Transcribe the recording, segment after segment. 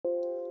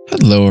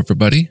Hello,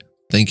 everybody.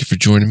 Thank you for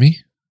joining me.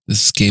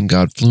 This is Game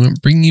God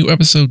Fluent, bringing you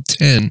episode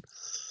 10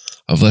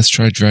 of Let's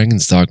Try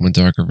Dragon's Dogma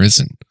Dark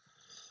Arisen.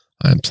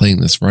 I'm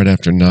playing this right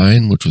after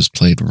 9, which was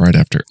played right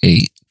after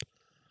 8.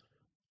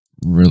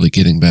 Really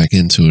getting back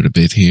into it a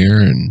bit here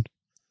and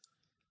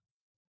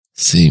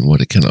seeing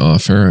what it can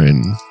offer,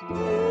 and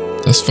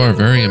thus far,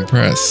 very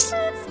impressed.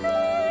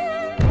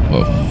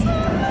 Whoa.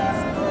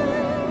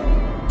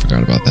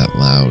 Forgot about that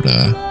loud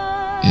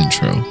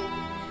intro.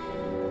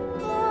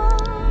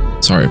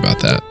 Sorry about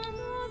that.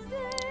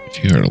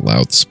 If you heard a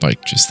loud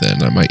spike just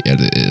then, I might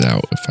edit it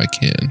out if I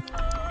can.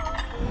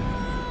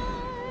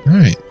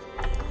 Alright.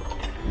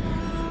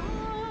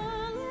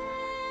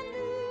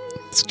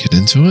 Let's get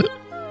into it.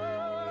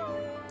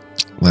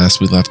 Last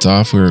we left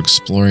off, we were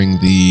exploring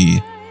the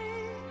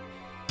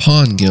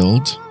Pawn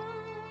Guild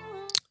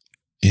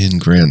in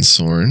Grand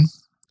Sorn.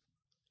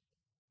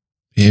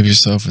 Behave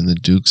yourself in the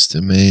Duke's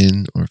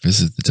domain or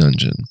visit the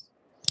dungeon.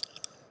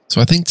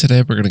 So I think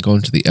today we're going to go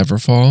into the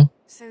Everfall.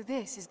 So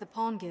this is the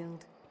Pawn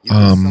Guild. You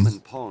can summon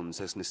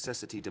pawns as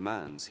necessity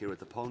demands here at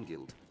the Pawn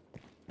Guild.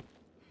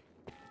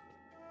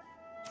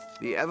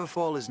 The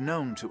Everfall is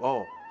known to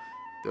all,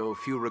 though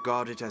few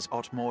regard it as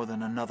aught more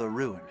than another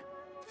ruin.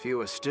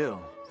 Fewer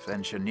still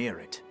venture near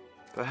it.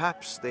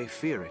 Perhaps they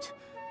fear it,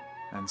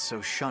 and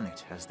so shun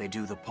it as they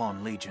do the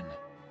Pawn Legion.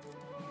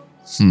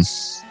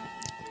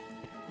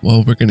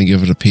 Well, we're going to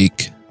give it a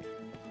peek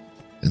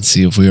and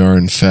see if we are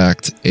in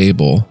fact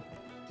able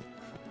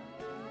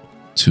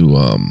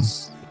to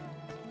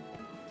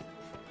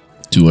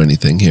do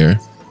anything here.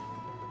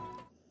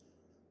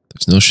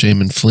 There's no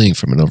shame in fleeing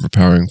from an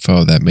overpowering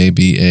foe. That may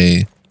be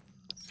a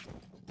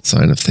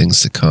sign of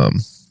things to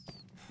come.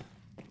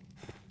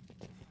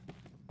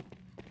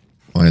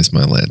 Why is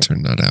my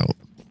lantern not out?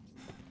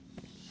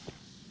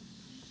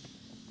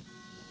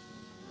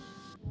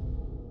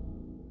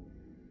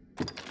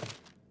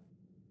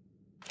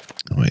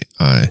 Oh, wait,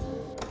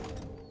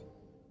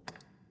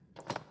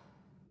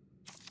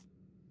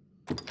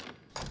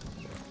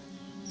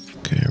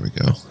 Okay, here we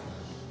go.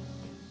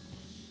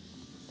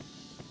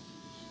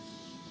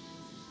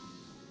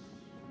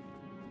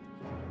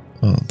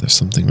 Oh, there's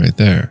something right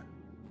there.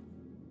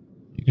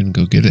 You gonna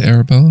go get it,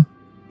 Arabella?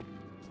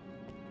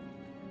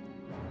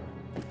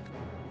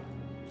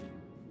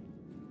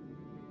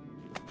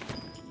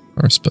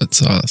 Or spud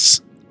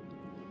sauce.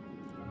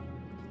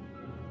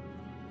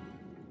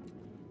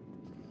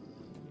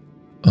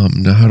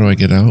 Now how do I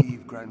get out?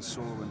 Grand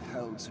Sorn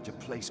held such a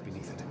place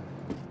beneath it.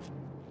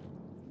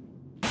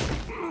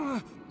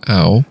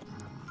 Ow.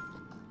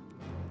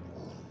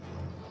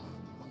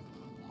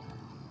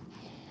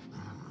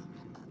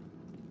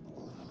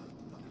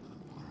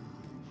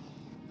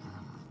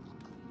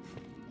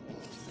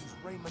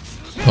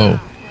 Oh.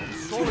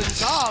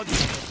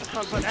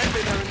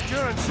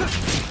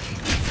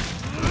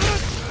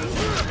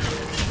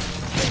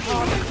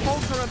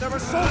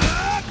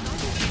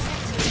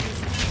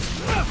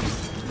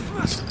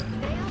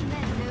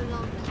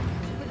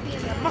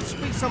 There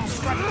must be some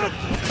strategy.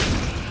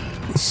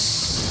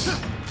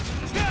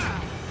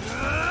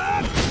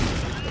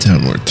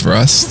 Downward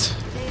thrust.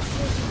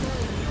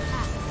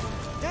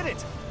 Did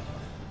it?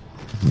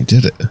 We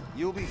did it.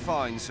 You'll be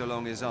fine so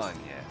long as I'm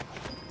here.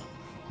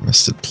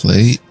 Rusted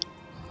plate.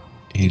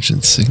 Age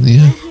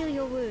insignia. Heal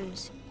your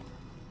wounds.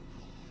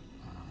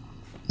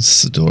 Is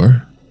this the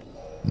door?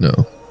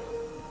 No.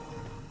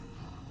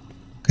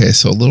 Okay,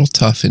 so a little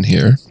tough in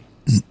here.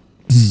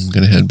 I'm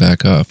gonna head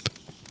back up.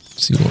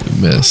 See what we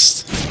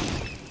missed.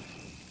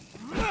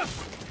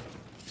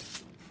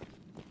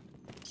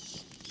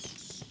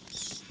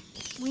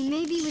 We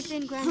may be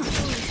within Grand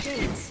Sorn's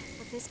gates,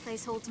 but this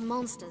place holds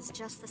monsters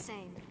just the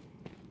same.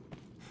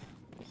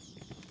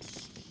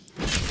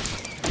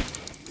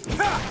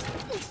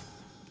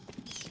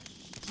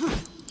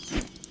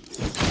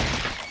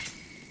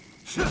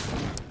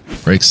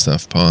 Break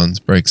stuff, pawns.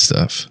 Break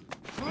stuff.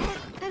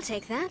 I'll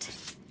take that.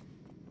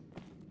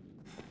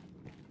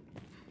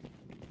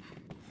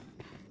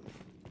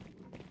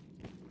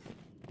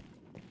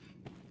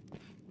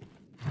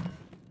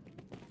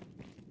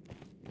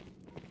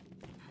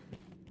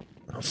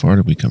 How far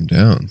did we come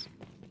down?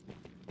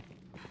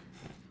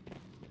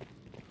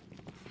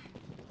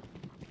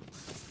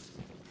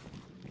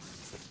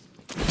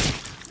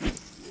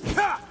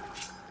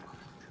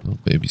 Little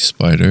baby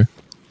spider.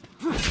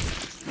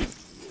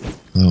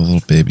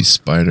 Little baby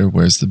spider.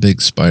 Where's the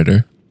big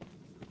spider?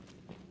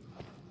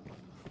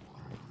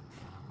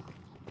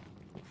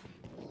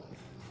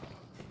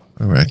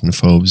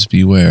 Arachnophobes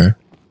beware.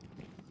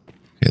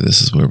 Okay,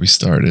 this is where we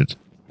started.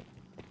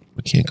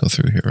 We can't go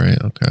through here,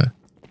 right? Okay.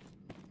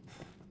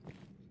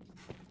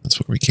 That's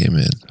where we came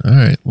in.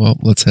 Alright, well,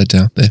 let's head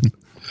down then.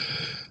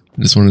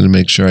 I just wanted to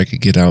make sure I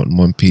could get out in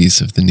one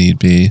piece if the need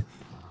be.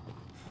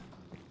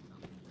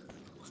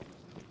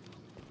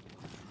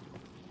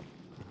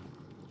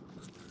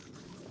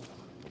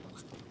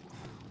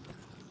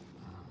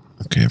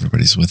 Okay,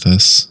 everybody's with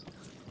us.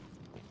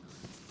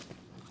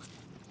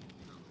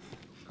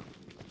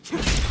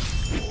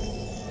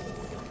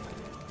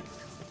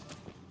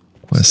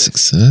 Quest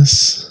What's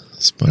this?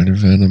 Spider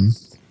venom.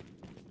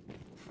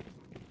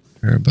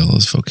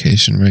 Arabella's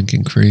vocation rank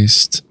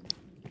increased.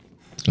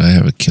 Did I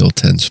have a kill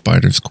 10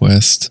 spiders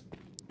quest?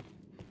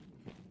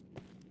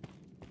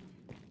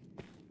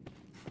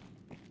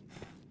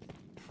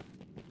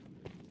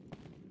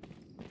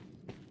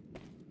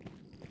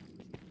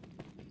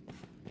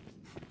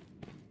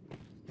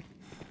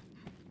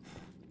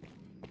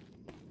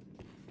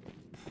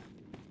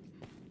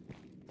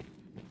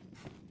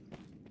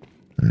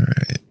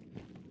 Alright.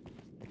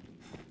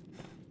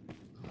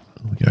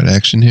 We got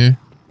action here?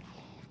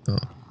 Oh.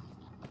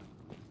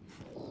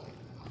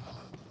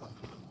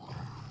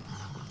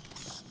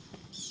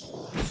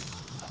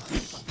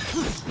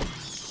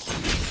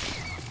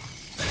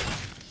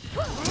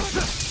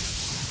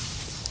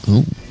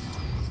 Oh,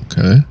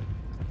 okay.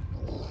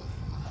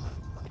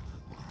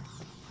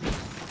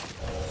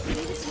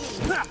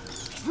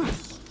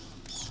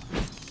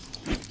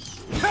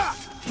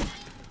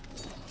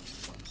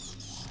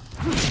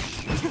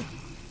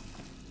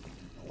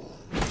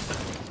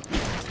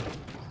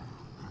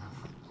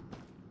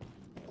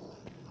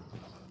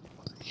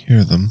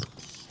 Hear them.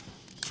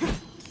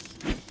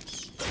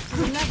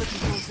 We'll never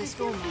control this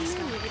door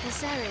monster with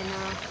this area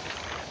now.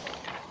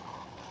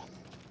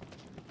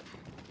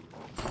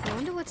 I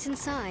wonder what's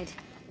inside.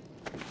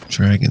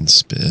 Dragon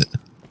spit.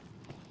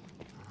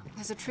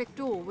 There's a trick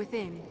door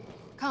within.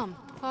 Come,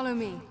 follow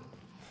me.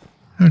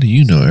 How do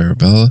you know,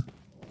 Arabella?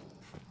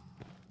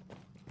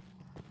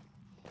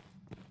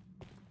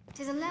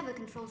 Tis a lever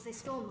controls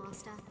this door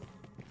master.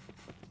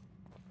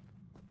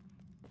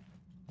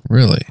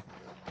 Really?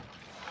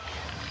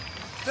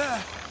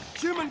 There!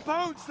 Human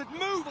bones that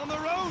move on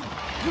their own!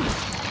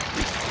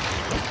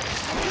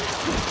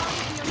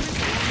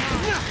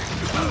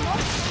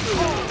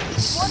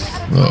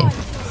 Whoa.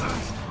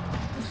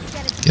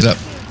 Get up.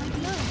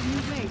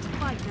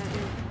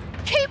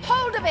 Keep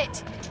hold of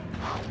it!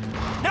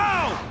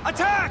 Now!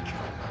 Attack!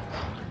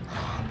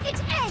 It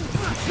ends!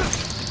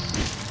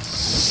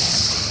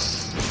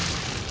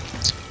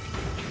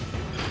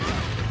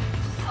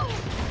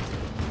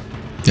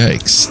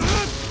 Yikes.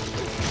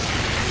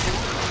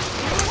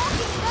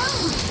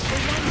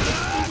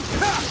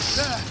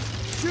 There!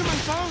 Human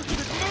bones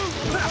that move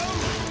on their own!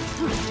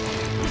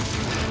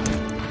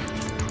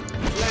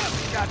 Let's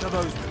scatter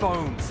those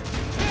bones!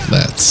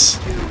 Let's.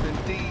 Skilled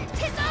indeed!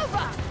 Tis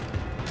over!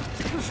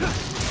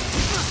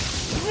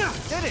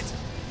 Did it!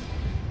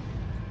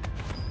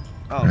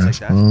 I'll take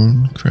that.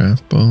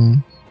 Craft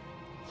bone.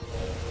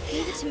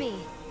 Leave it to me.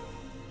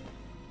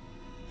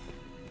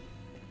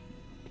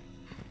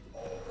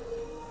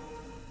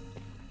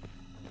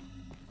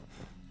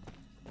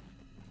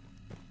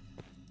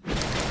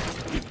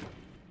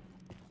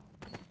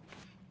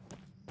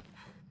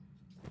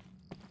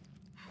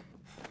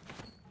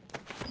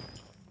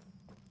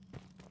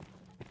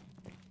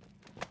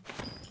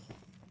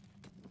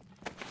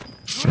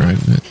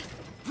 Fragment.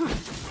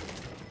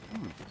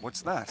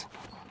 What's that?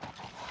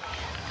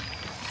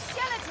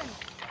 Skeleton!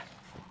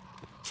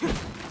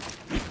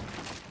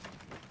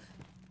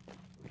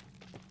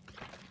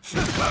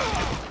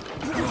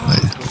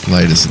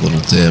 Light is a little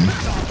dim.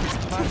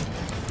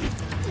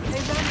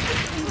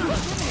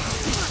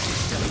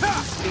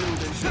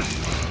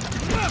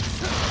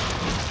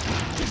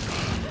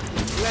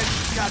 Let's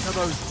scatter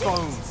those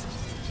bones!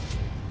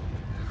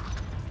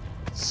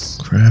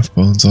 Craft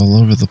bones all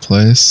over the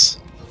place.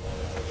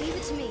 Leave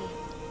it to me.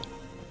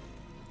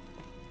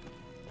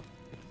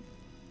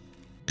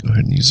 Go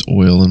ahead and use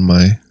oil in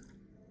my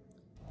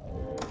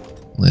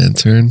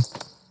lantern.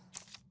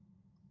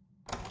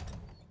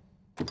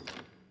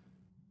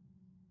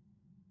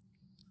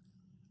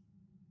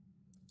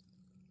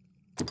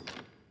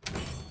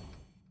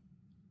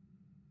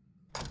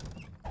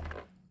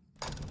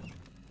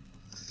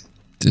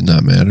 Did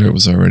not matter, it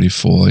was already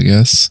full, I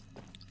guess.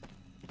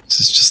 This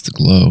is just the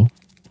glow.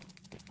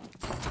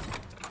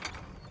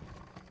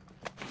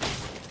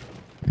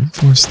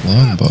 Reinforced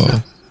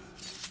longbow.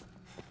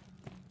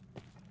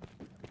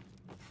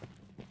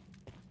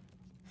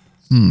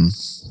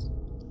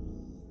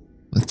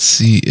 Let's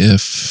see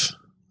if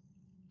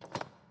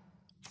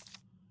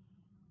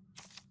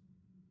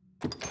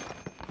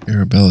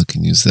Arabella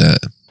can use that.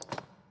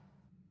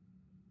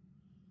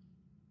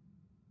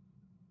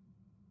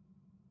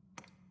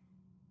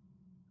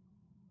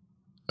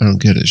 I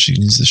don't get it. She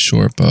can use the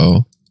short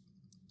bow.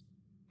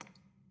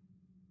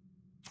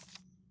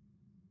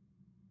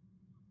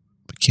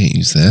 But can't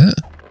use that?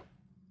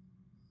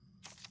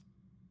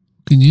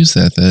 Who can use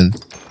that then?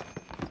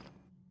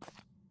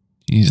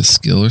 You need a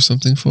skill or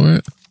something for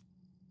it?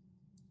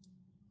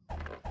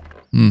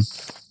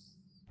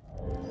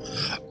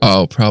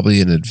 Oh,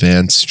 probably an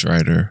advanced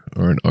strider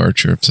or an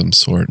archer of some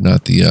sort,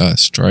 not the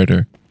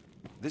strider.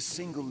 This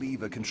single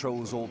lever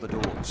controls all the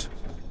doors.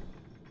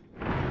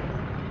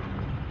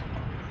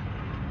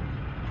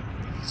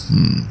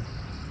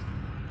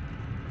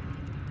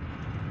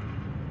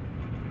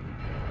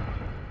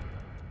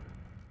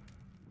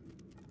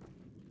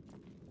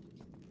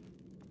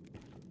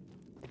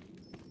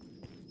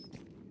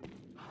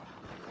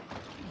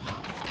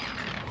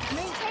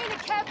 Maintain a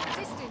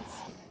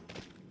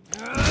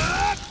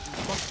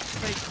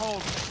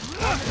Everfall.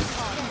 One at a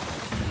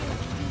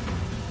time.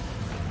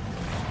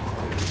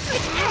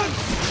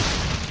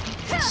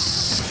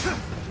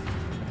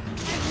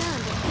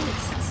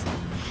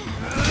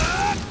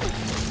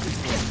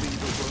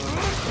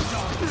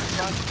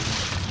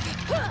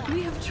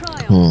 We have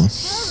triumphed. Cool.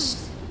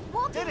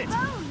 What Did it?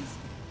 bones?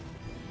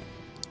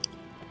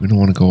 We don't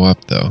want to go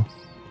up, though.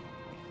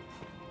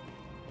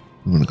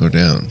 We want to go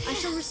down. I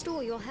shall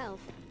restore your health.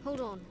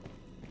 Hold on.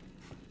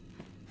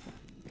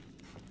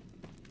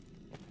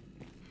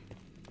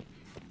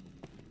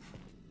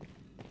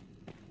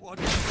 What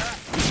is that?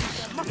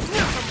 There must be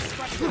some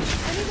strategy.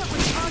 Any that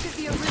would target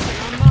the Arisen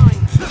are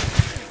mine.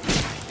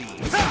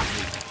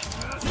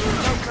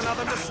 Don't allow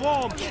them to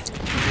swarm.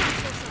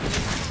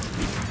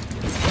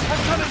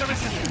 I'm coming,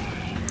 Arisen.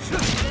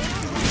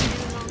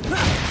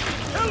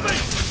 Help me!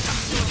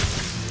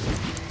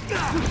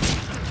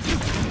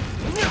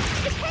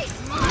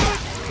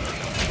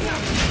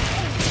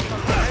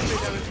 Envy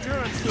their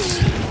endurance.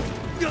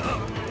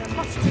 There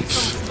must be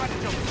some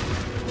stratagem.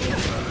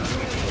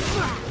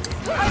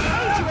 I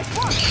aid you at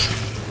once.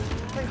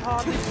 They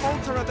hardly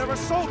falter at their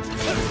assault.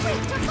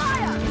 Quick to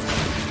fire!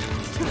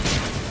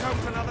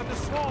 Don't allow them to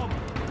swarm.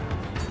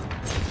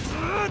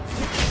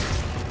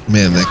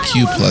 Man, that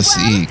Q plus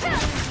E,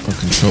 or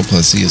Control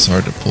plus E, is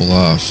hard to pull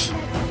off.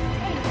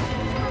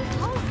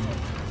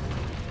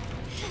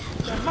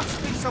 There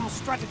must be some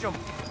stratagem.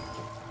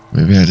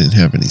 Maybe I didn't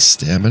have any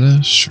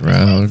stamina.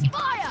 Shroud.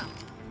 Fire!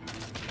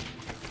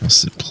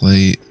 Rusted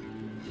plate.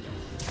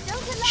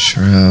 Don't allow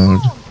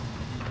Shroud.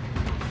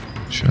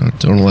 Shroud.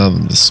 Don't allow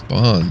them to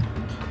spawn.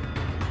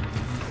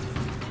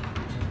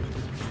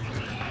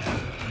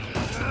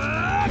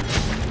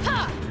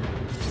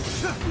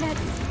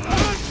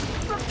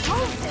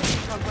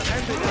 Don't let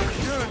envy their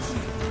endurance.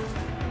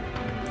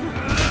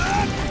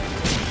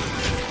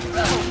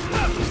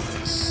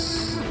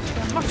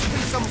 There must be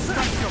some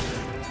stratagem.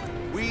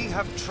 We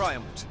have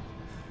triumphed.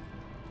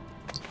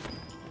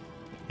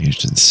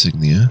 Aged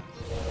insignia.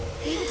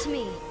 Leave it to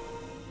me.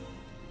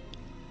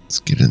 Let's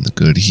get in the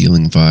good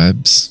healing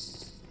vibes.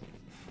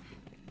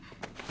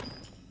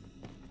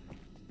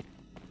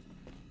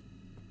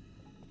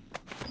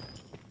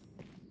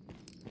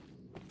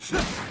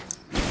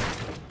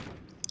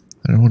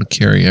 I don't want to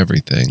carry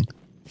everything.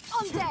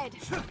 Undead!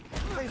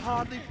 They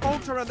hardly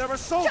falter at their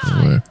assault.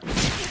 Where?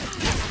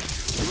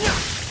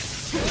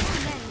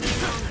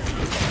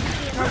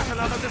 Don't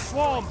allow them to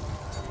swarm.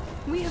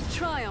 We have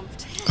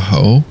triumphed.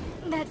 Oh?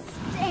 That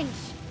stench!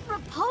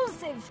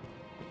 Repulsive!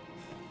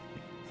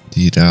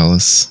 Indeed,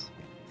 Alice.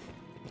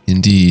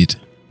 Indeed.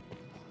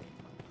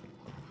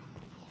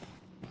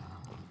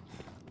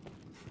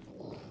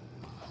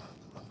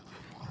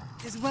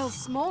 Is well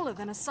smaller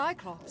than a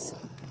cyclops.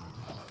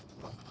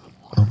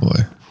 Oh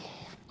boy.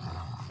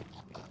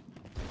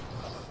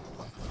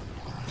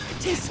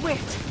 Too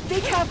swift! Be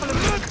careful of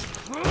it!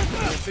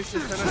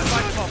 Vicious than a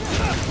cyclops.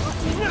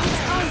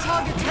 On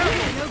target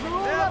training over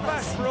all They're others!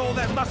 fast for all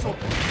their muscle.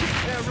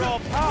 Their raw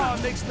power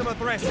makes them a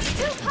threat.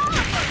 Too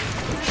powerful!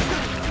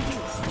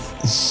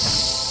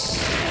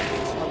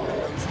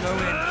 Go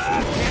in.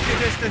 Keep your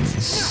distance.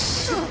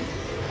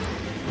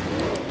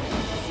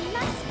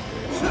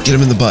 Get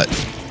him in the butt.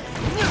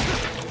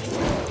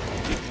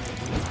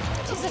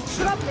 Tis a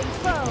troubling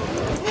foe!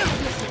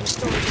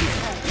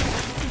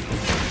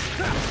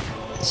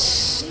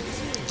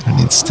 I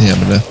need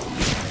stamina.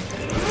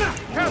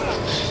 Careful.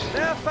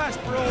 They're fast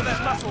for all their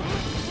muscle.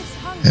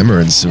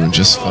 Hammering's doing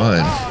just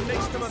fine. Power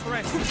makes them a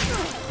threat.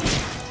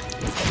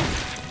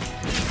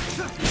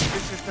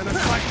 Vicious than a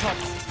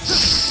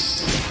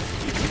cyclops.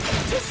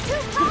 Tis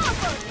too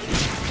powerful!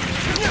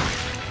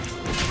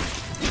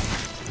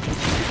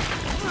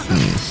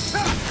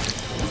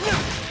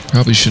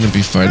 Probably shouldn't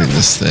be fighting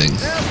this thing.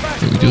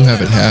 But we do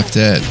have it half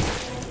dead.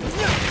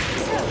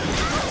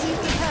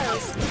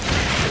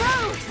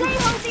 They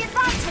hold the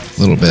advantage! A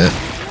little bit.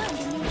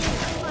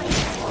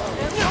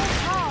 Their raw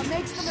power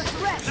makes them a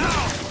threat!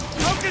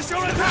 Focus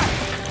your attack.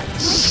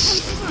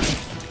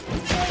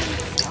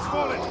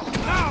 Fallen.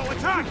 Now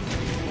attack.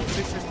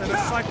 Vicious than a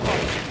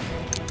cyclops.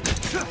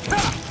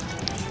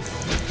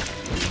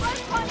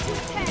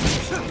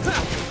 1-1-2-10.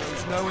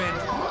 There's no end.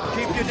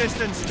 Keep your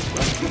distance.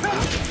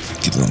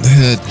 Get on the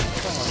head.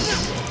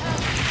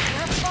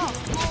 They're fast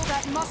for all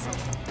that muscle.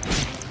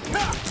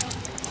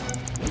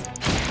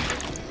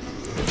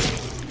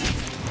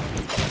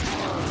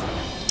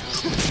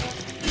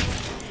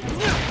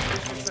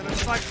 Vicious than a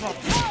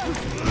cyclops.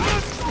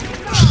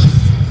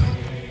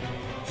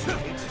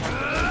 There's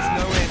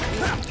no end.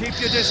 Keep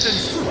your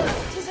distance.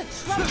 Tis a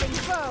troubling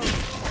foe.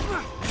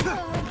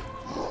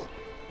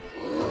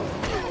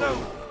 No.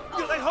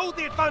 They hold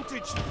the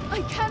advantage.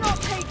 I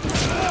cannot take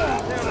this.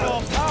 Their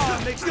raw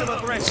power makes them a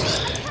threat.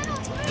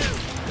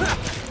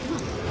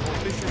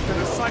 Vicious than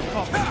a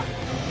cyclops.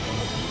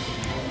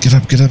 Get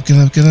up, get up, get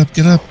up, get up,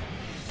 get up.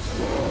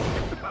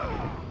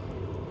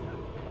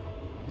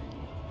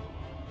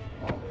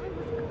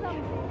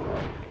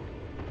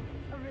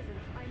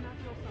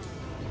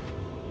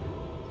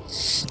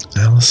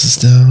 Alice is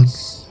down.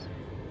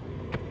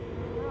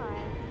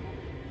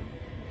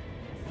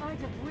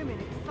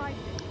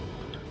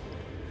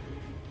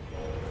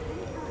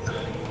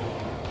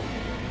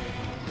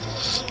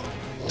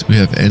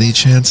 have any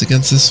chance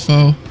against this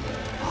foe?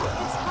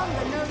 This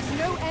hunger knows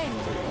no end.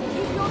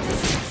 Keep your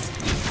distance.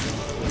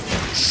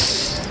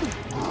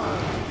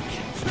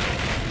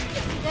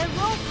 Their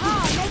raw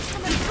power makes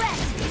them a threat.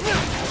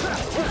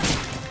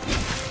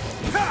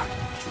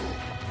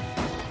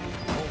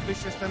 More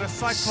vicious than a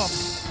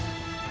cyclops.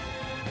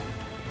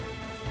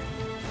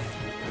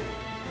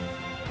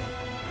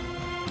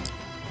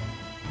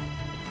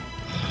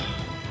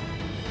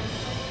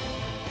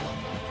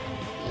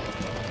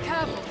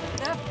 Careful,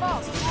 they're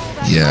fast. All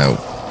that Yeah. Their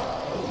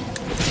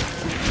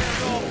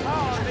raw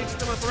power makes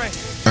them a threat.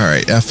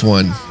 Alright,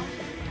 F1.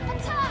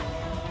 attack.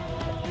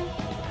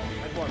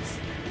 At once.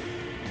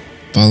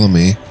 Follow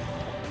me.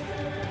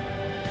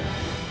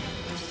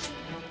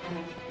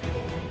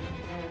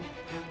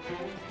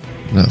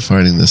 I'm not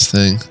fighting this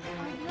thing.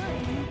 I've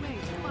learned a new way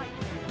to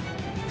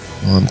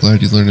fight. Well, I'm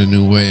glad you learned a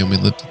new way and we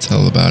lived to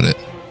tell about it.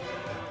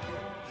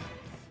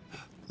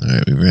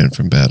 Alright, we ran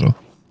from battle.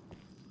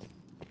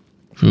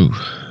 Whew.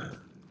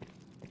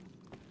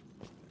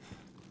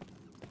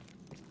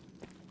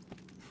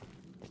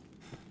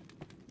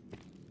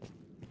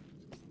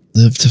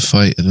 Live to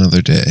fight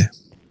another day.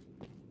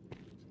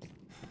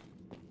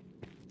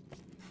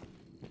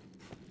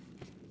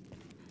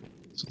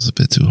 This was a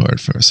bit too hard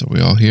for us. Are we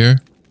all here?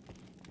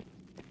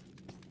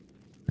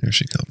 Here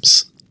she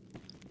comes.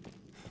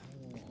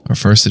 Our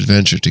first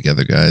adventure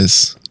together,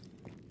 guys.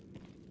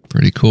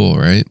 Pretty cool,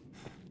 right?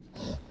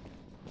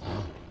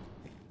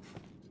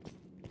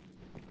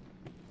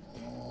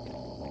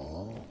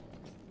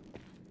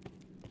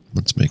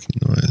 What's making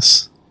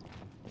noise?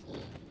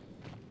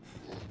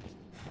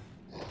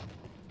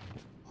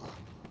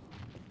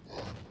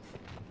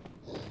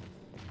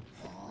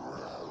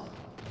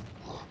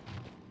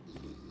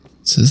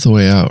 This is the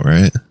way out,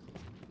 right?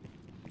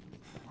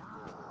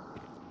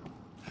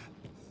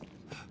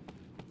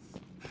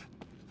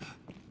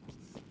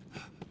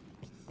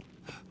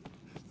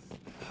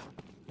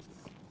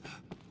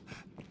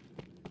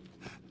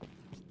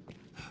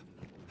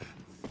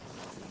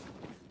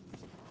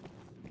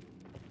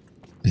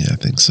 Yeah, I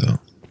think so.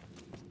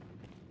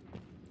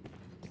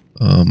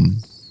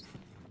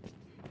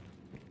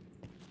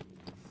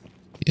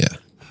 Yeah.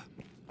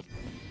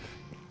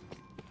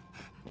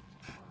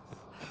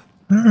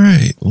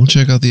 Alright, we'll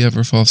check out the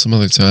Everfall some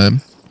other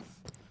time.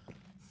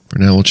 For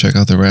now, we'll check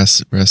out the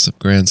rest of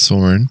Grand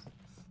Soren.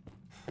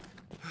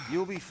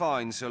 You'll be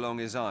fine so long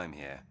as I'm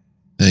here.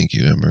 Thank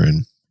you,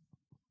 Emmerin.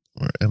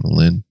 Or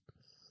Emmeline.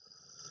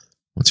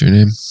 What's your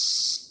name?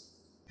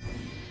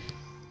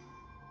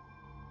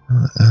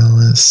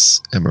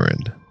 Alice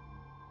Emmerin.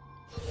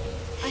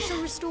 I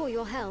shall restore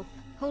your health.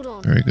 Hold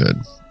on. Very good.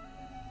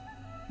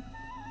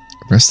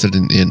 Rest at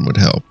an inn would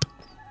help.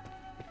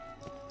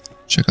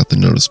 Check out the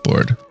notice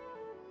board.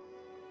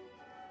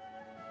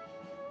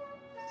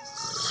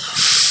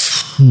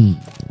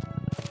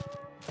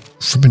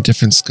 From a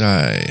different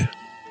sky.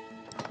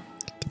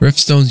 The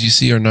riftstones you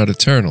see are not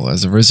eternal.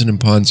 As Arisen and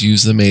pawns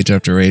use them age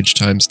after age,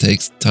 time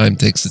takes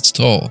its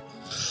toll.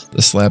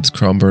 The slabs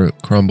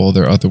crumble,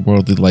 their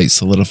otherworldly light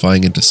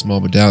solidifying into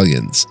small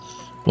medallions.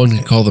 One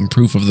could call them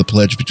proof of the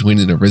pledge between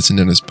an Arisen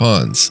and his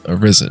pawns.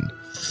 Arisen.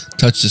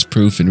 Touch this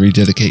proof and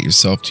rededicate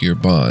yourself to your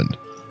bond.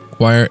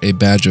 Acquire a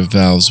badge of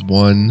vows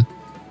 1.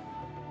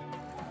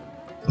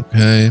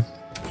 Okay.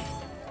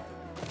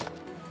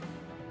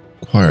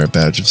 Acquire a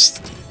badge of...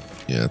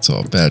 Yeah, it's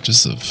all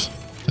badges of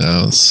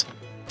vows.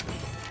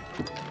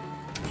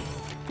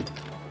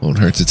 Won't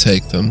hurt to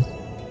take them.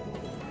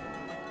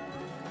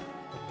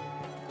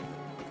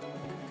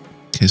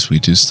 In case we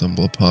do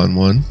stumble upon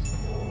one.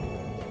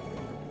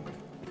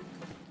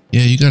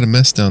 Yeah, you got a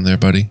mess down there,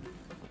 buddy.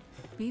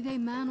 Be they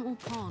man or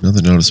pawn,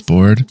 Another notice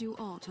board. do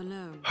aught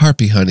alone.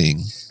 Harpy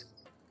hunting.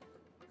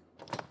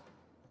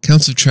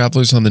 Counts of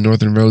travelers on the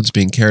northern roads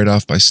being carried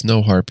off by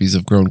snow harpies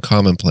have grown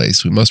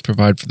commonplace. We must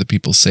provide for the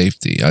people's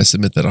safety. I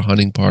submit that a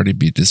hunting party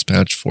be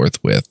dispatched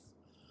forthwith.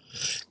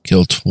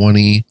 Kill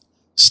 20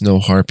 snow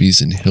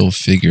harpies in Hill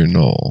Figure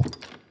Knoll.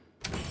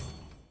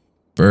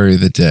 Bury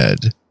the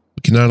dead.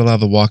 We cannot allow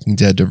the walking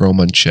dead to roam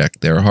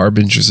unchecked. They are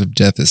harbingers of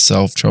death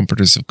itself,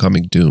 trumpeters of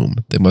coming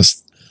doom. They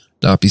must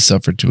not be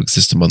suffered to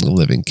exist among the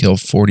living. Kill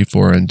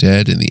 44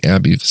 undead in the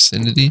Abbey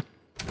vicinity.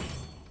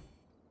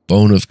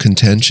 Bone of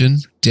contention.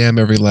 Damn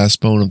every last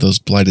bone of those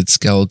blighted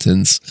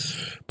skeletons.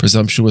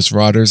 Presumptuous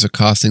rotters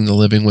accosting the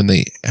living when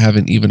they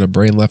haven't even a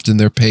brain left in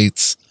their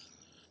pates.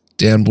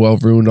 Damned well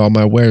ruined all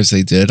my wares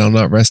they did. I'll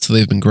not rest till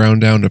they've been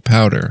ground down to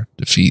powder.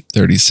 Defeat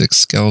 36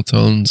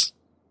 skeletons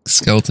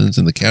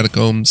in the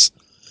catacombs.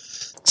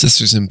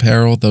 Sisters in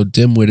peril. Though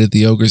dim-witted,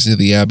 the ogres near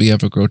the abbey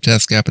have a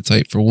grotesque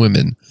appetite for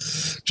women.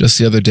 Just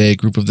the other day, a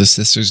group of the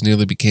sisters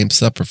nearly became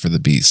supper for the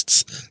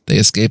beasts. They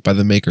escaped by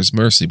the Maker's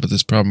mercy, but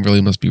this problem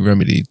really must be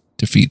remedied.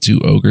 Defeat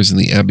 2 ogres in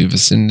the abbey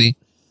vicinity.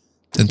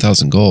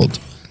 10,000 gold.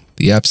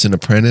 The absent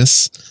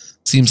apprentice.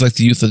 Seems like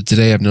the youth of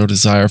today have no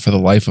desire for the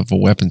life of a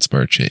weapons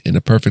merchant. In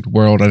a perfect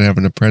world, I'd have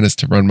an apprentice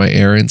to run my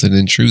errands, and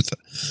in truth,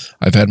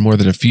 I've had more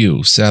than a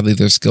few. Sadly,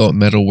 their skill at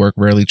metalwork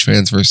rarely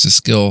transfers to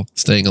skill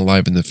staying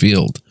alive in the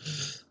field.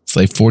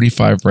 Slay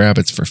 45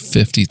 rabbits for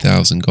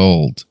 50,000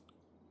 gold.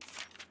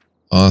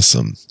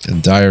 Awesome.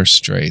 And dire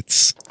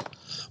straits.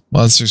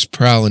 Monsters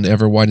prowl in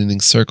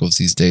ever-widening circles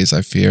these days,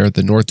 I fear.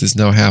 The north is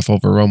now half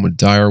overrun with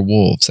dire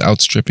wolves,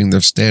 outstripping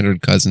their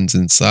standard cousins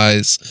in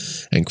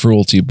size and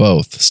cruelty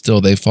both.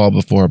 Still, they fall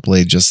before a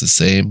blade just the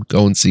same.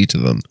 Go and see to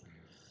them.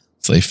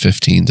 Slay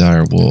 15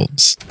 dire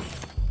wolves.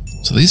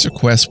 So these are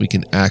quests we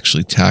can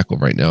actually tackle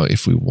right now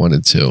if we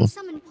wanted to.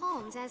 Summon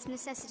pawns as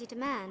necessity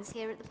demands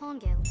here at the Pawn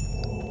Guild.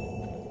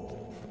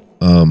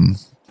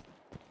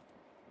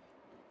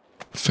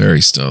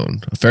 Fairy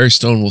Stone. A fairy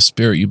stone will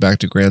spirit you back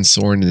to Grand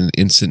Soren in an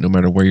instant no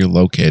matter where you're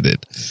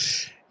located.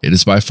 It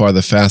is by far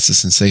the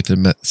fastest and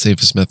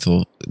safest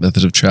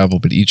method of travel,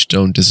 but each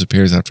stone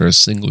disappears after a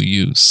single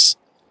use.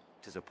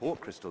 Tis a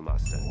port crystal,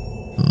 master.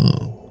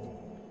 Oh.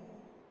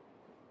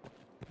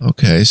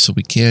 Okay, so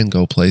we can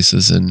go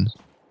places and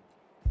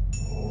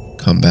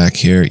come back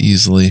here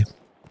easily.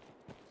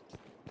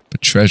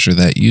 But treasure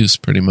that use,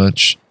 pretty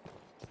much.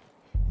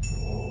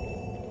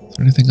 Is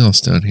there anything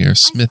else down here?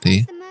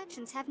 Smithy. The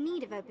merchants have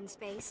need of open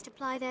space to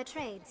ply their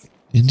trades.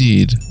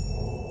 Indeed.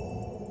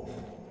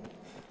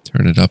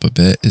 Turn it up a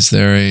bit. Is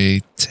there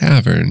a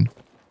tavern?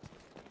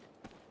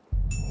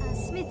 A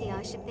smithy,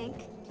 I should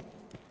think.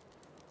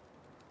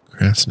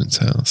 Craftsman's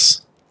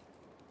house.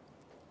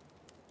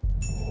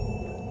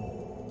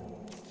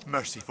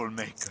 Merciful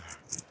Maker,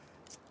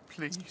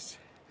 please,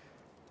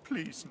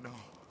 please no.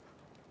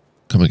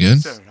 Come again?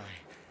 Sir,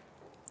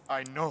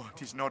 I know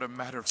it is not a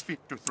matter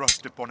fit to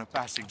thrust upon a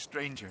passing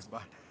stranger,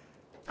 but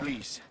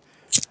please,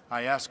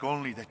 I ask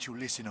only that you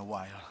listen a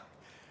while.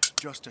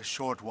 Just a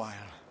short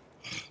while.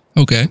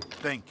 Okay.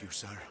 Thank you,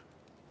 sir.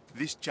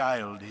 This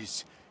child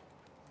is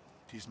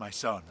my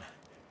son.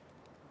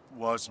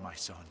 Was my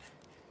son.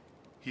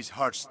 His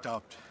heart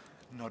stopped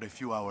not a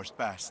few hours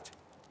past.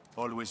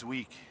 Always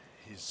weak,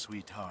 his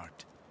sweet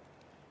heart,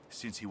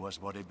 since he was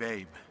but a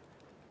babe.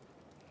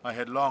 I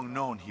had long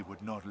known he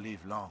would not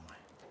live long.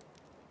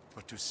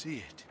 But to see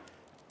it,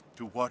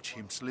 to watch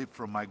him slip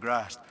from my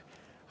grasp,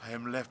 I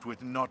am left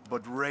with naught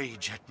but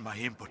rage at my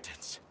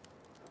impotence.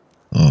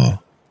 Oh.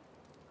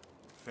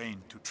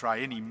 Fain to try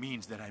any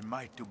means that I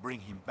might to bring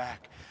him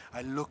back,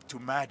 I looked to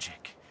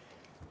magic,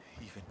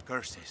 even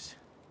curses.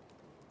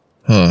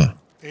 Huh.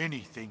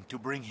 Anything to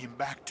bring him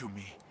back to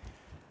me.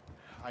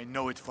 I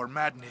know it for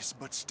madness,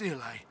 but still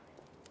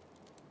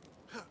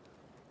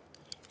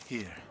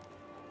Here.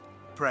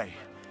 Pray,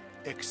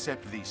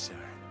 accept these, sir.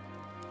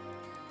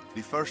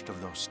 The first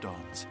of those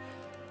stones,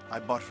 I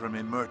bought from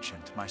a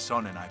merchant my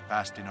son and I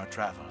passed in our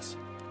travels.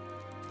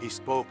 He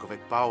spoke of a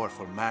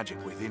powerful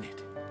magic within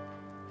it.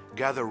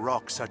 Gather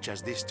rocks such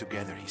as this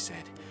together, he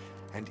said,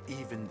 and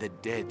even the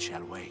dead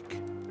shall wake.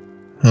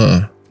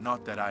 Huh.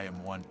 Not that I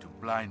am one to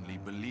blindly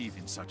believe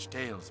in such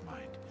tales,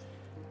 mind.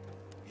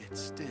 Yet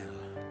still,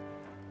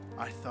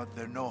 I thought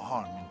there no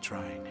harm in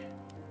trying.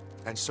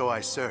 And so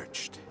I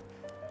searched.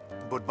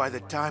 But by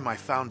the time I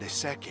found a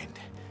second,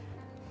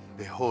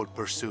 the whole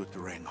pursuit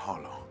rang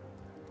hollow.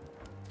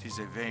 'Tis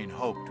a vain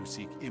hope to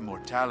seek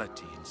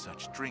immortality in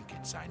such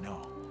trinkets, I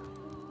know.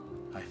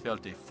 I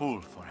felt a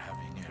fool for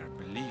having e'er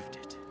believed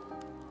it.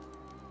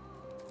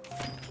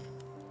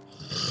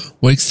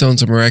 Wake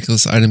stones are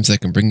miraculous items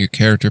that can bring your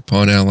character,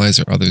 pawn, allies,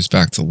 or others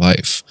back to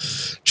life.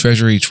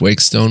 Treasure each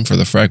wake stone, for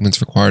the fragments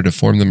required to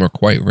form them are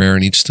quite rare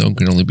and each stone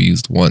can only be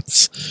used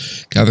once.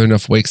 Gather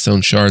enough wake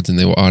stone shards and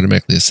they will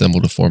automatically assemble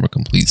to form a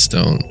complete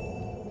stone.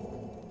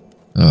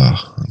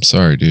 Oh, I'm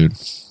sorry, dude.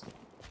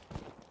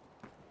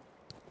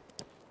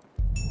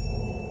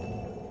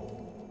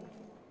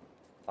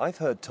 I've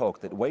heard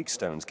talk that wake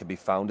stones can be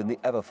found in the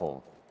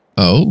Everfall.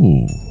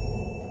 Oh,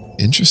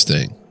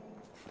 interesting.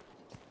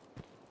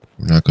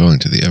 We're not going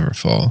to the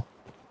Everfall.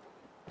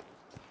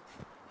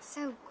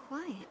 So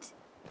quiet.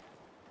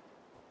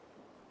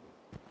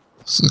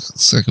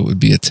 Looks like it would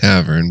be a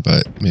tavern,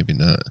 but maybe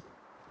not.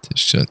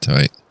 Just shut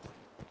tight.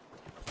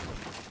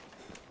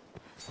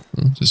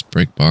 Well, just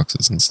break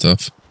boxes and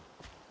stuff.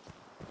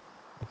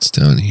 What's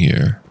down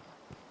here?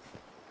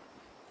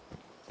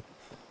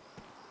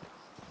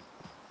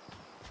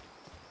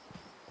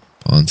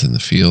 Pawns in the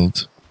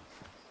field.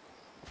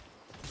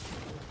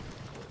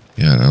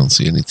 Yeah, I don't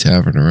see any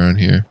tavern around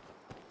here.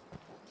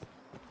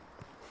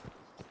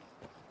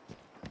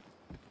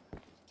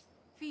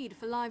 Feed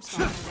for livestock,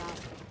 no doubt.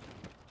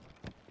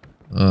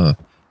 Ah.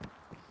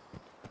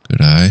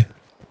 Good eye.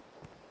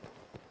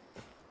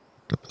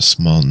 Got a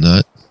small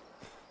nut.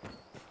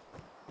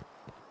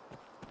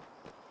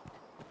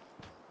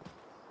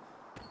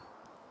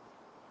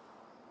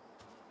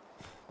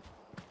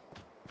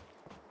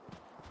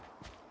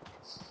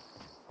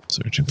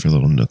 Searching for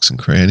little nooks and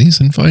crannies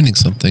and finding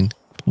something.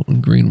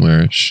 Pulling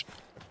greenwarish.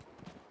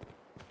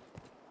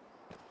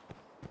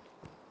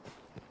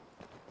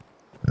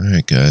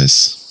 Alright,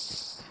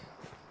 guys.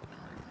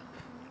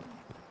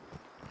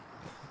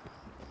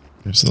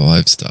 There's the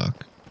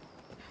livestock.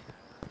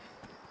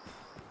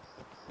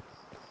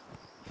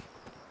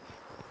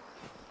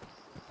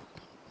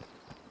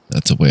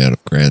 That's a way out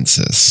of Grand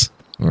Sis.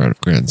 Or out of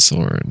Grand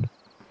Soren.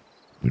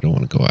 We don't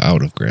want to go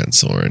out of Grand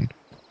Soren.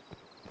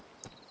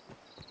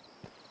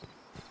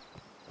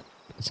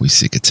 If we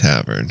seek a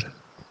tavern,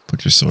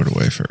 put your sword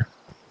away for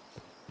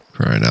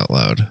crying out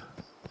loud.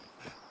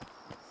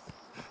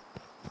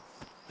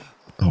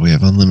 Oh, we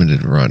have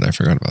unlimited run. I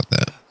forgot about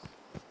that.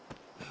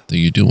 Though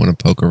you do want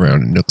to poke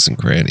around in nooks and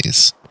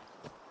crannies.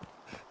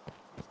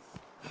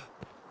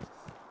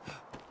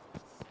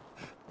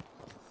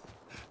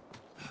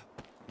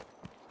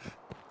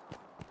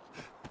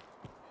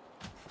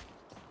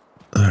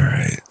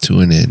 Alright, to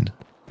an inn.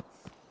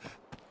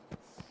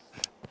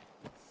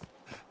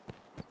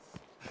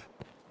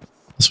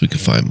 Unless we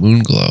could find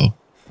Moonglow.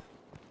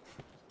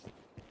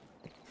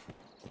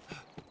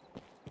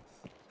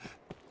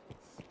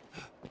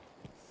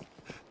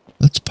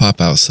 Let's pop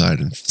outside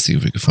and see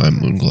if we can find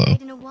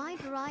Moonglow. In a wide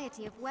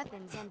variety of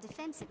weapons and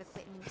defensive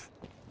equipment.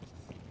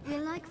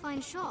 We'll like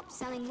find shops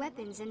selling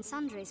weapons and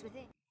sundries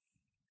within.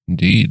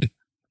 Indeed.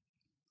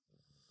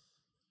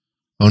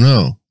 Oh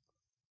no.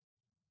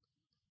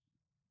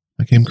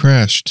 My game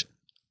crashed.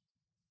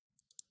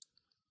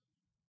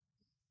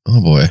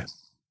 Oh boy.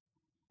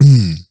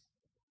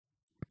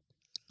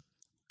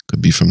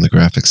 Could be from the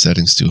graphic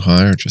settings too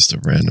high or just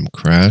a random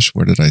crash.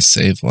 Where did I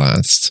save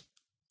last?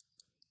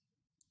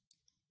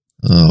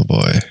 Oh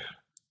boy.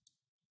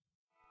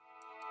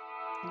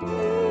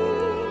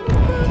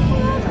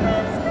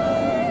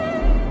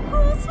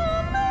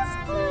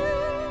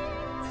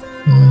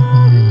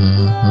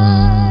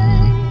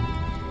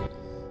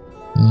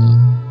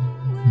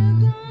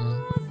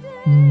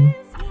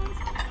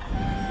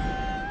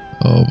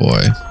 Oh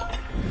boy.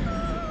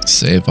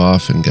 Save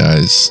often,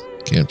 guys.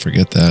 Can't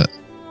forget that.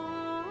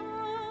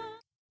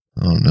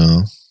 Oh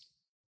no.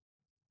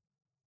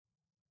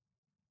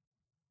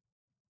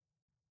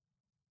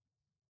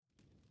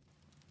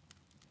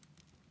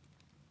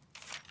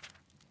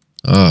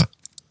 Ah.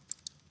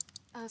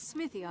 A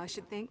smithy, I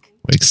should think.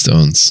 Wake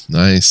stones.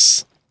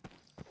 Nice.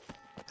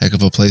 Heck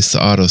of a place to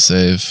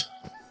autosave.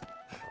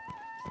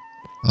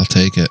 I'll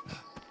take it.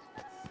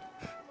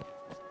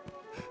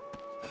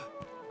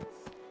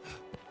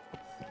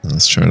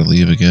 Let's try to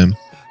leave again.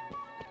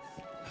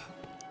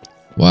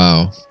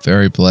 Wow.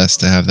 Very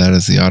blessed to have that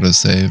as the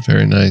autosave.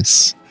 Very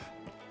nice.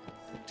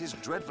 It is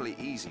dreadfully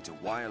easy to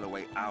while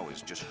away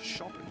hours just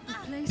shopping. A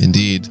place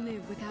Indeed. where you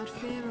live without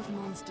fear of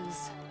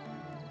monsters.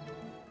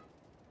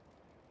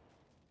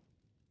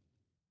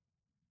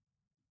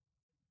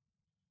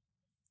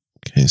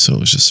 Okay, so it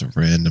was just a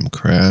random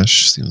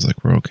crash. Seems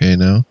like we're okay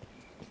now.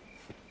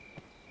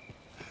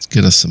 Let's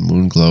get us some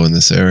Moonglow in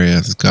this area.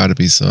 There's got to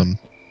be some.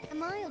 The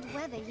mild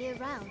weather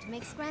year-round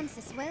makes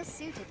Grancis well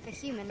suited for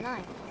human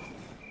life.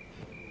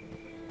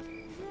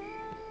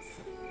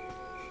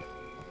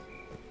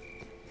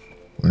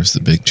 Where's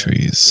the big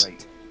trees?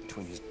 Great.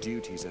 Between his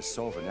duties as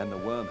sovereign and the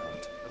worm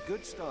hunt. A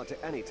good start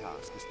to any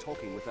task is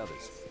talking with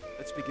others.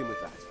 Let's begin with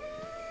that.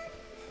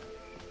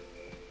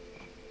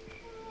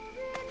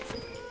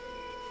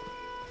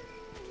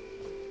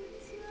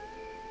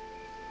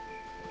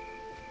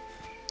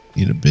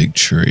 Need a big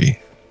tree.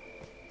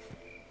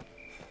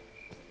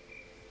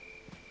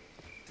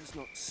 Does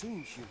not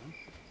seem human.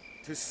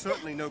 'Tis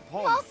certainly no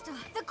pond. Master,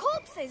 the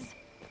corpses!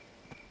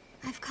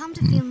 I've come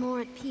to feel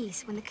more at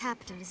peace when the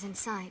capital is in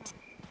sight.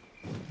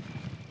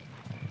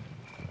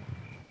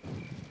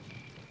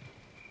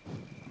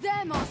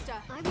 There, Master!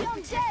 I will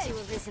protect you,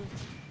 Arisen.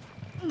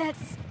 That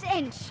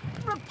stench,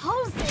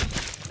 repulsive!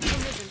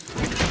 Arisen.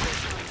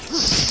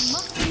 There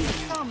must be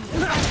some.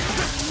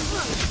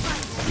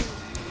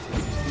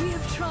 We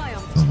have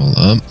triumphed. Level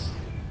up.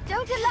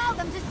 Don't allow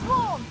them to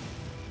swarm!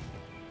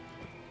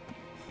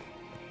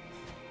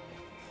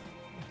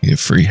 You get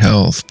free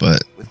health,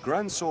 but With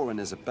Grand Soren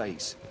as a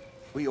base,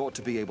 we ought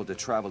to be able to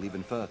travel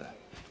even further.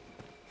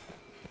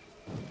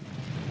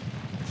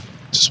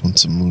 just want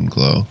some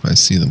Moonglow. I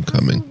see them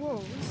coming.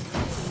 Walls.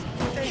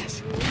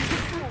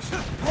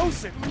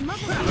 Close it! There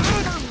must be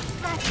some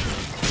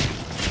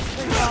scratches.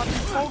 They are the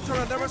soldier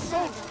and their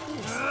assault!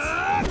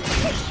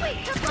 It's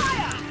quick to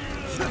fire!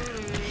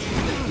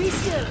 Be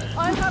still.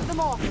 I'll have them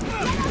off.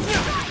 Let us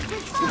strike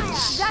with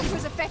fire! That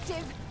was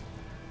effective.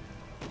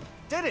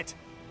 Did it!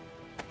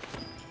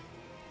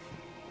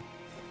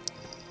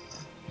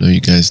 No,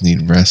 you guys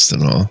need rest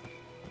and all.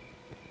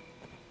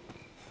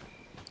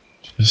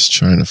 Just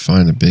trying to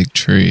find a big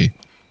tree.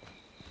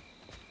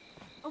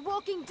 A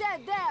walking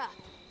dead there.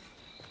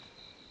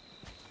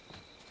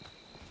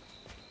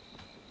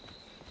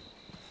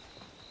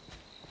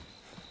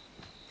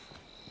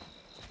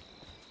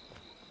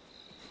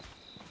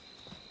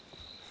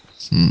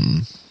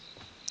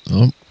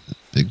 Oh,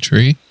 big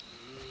tree?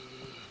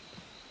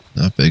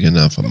 Not big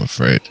enough, I'm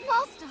afraid.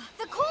 Master,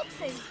 the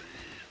corpses!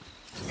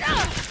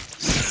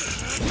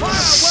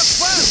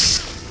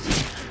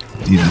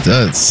 Indeed it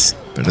does.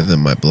 Better than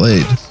my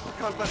blade.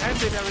 Can't but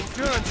envy their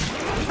endurance!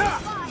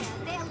 Fire!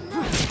 They'll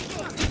love this!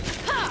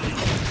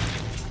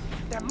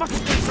 There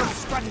must be some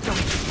stratagem!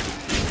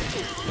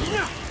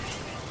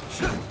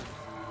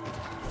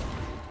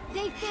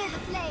 They fear the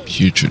flames!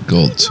 Putrid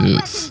gold Leave your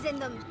tooth. weapons in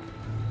them.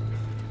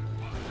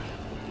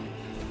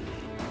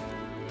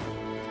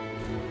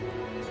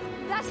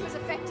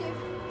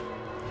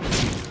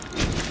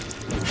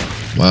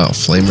 Wow,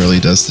 flame really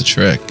does the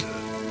trick.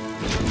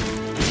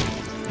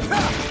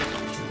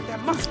 There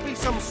must be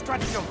some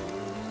stratagem.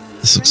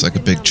 This looks like a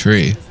big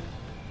tree.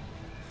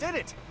 Did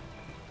it?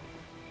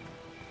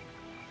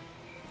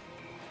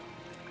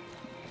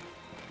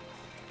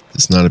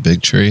 It's not a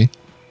big tree.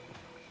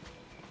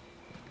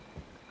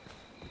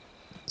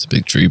 It's a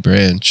big tree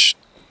branch.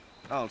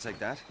 I'll take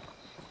that.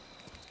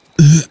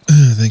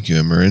 Thank you,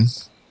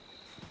 Emerin.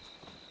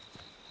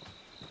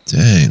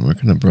 Dang, where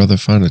can a brother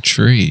find a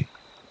tree?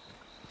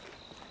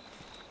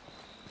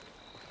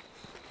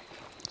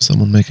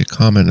 Someone make a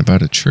comment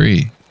about a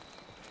tree.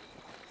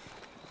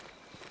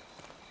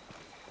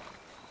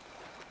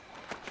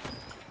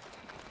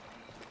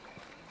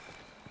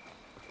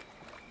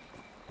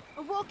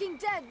 A walking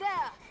dead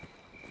there.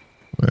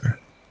 Where?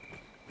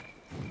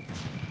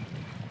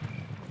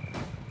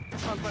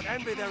 Can't but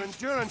envy their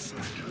endurance.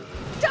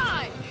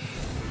 Die!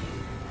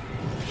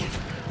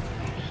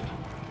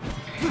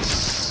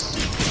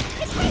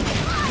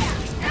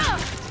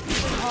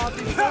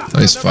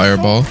 Nice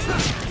fireball.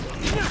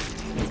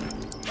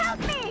 Help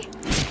me!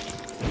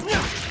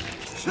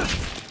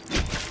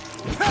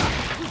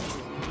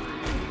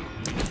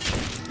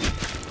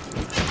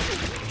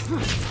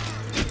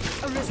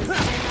 Arisen,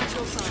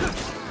 natural side.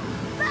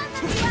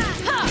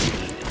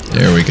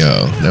 There we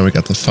go. Now we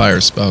got the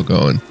fire spell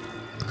going. There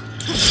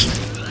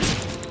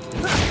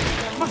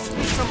must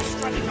be some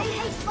stratagem. They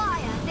hate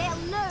fire. They'll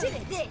learn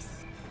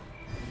this.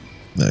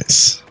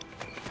 Nice.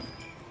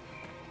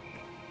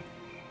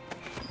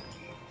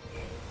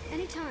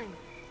 Anytime.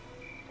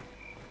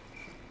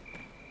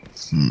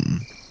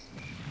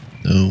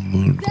 No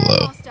moon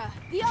glow. Master,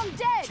 the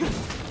undead!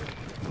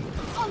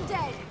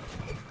 Undead!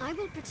 I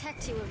will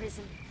protect you,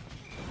 Arisen.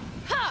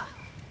 Ha!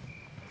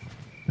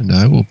 And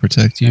I will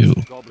protect you.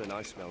 That's the goblin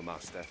I smell,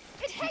 Master. It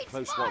Keep hates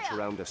close fire! watch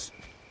around us.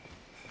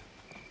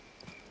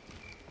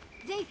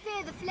 They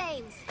fear the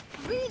flames.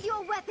 Breathe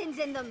your weapons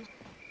in them.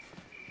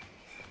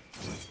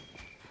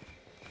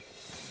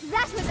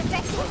 That was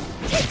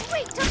effective. It's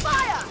weak to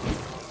fire!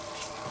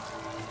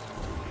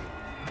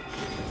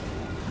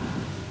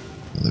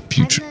 The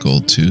putrid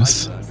gold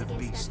tooth.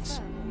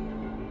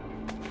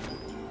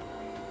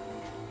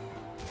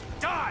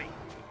 Die!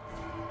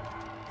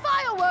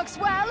 Fire works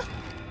well!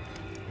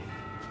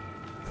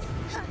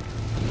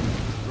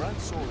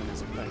 Brad saw him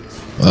as a face.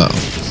 Wow.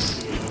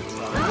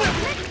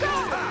 Let go!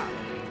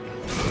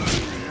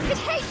 It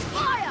hates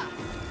fire!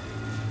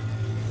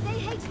 They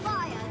hate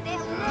fire.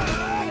 They'll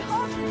learn. They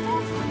often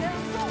falter in their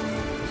assault.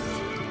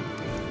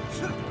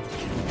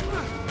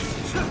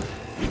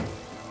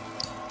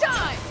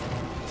 Die!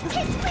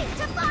 It's weak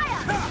to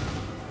fire.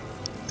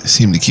 They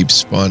seem to keep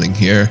spawning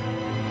here.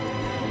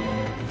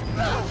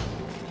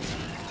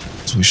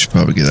 So we should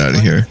probably get out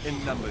of here.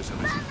 In numbers,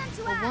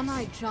 Arisen. A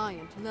one-eyed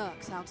giant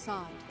lurks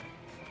outside.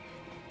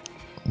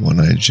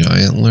 One-eyed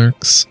giant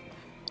lurks.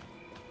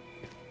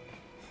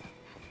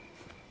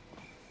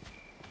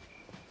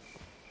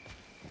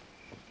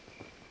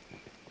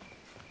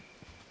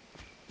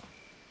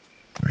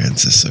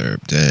 Francis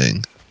Herb,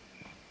 dang.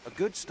 A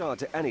good start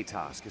to any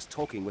task is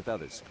talking with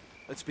others.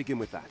 Let's begin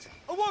with that.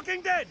 A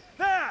walking dead!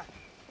 There!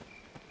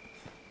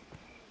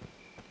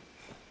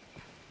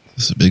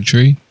 Is this a big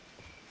tree?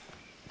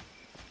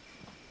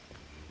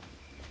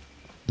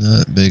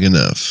 Not big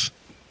enough.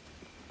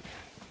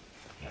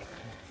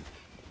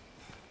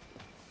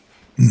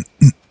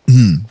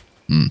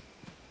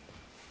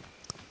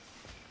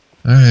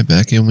 Alright,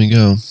 back in we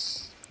go.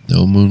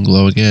 No moon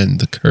glow again.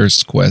 The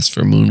cursed quest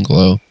for moon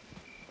glow.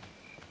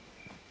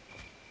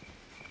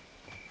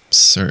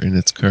 Certain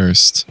it's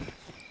cursed.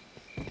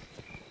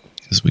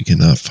 Because we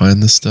cannot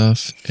find the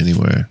stuff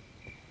anywhere.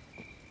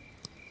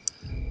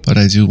 But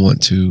I do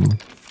want to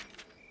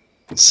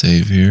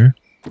save here.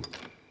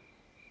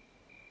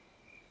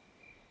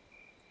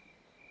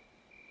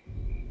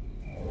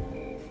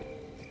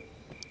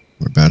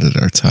 We're about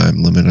at our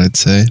time limit, I'd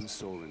say.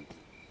 Soren,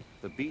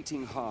 the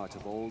beating heart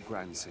of all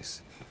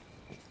Grancis.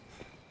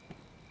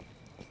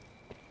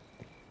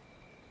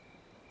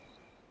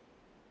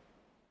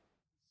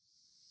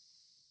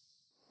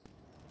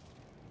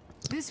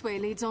 This way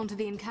leads on to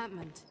the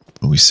encampment.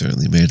 But we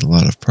certainly made a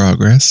lot of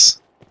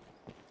progress.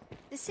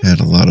 The city Had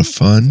a has lot of items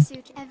fun. to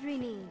suit every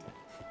need.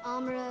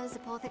 Armorers,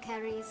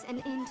 apothecaries, an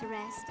inn to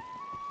rest.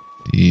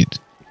 Indeed.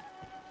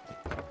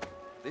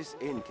 This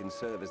inn can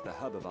serve as the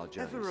hub of our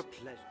journeys. Ever a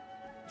pleasure.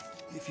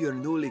 If you're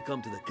newly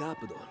come to the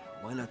capital,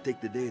 why not take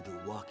the day to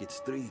walk its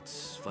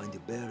streets, find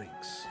your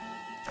bearings?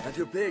 Have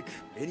your pick,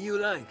 any you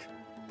like.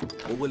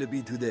 What will it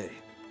be today?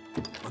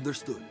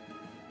 Understood.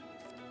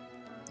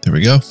 There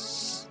we go.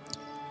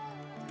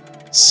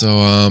 So,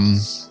 I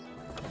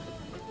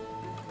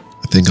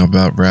think I'll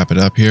about wrap it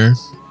up here.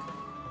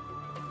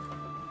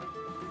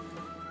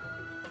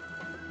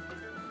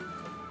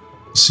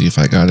 See if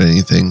I got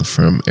anything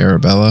from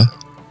Arabella.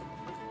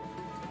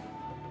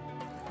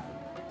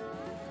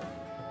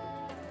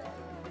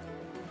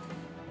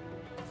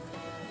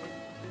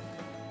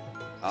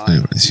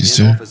 Anybody's used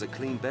the inn her? offers a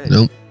clean bed,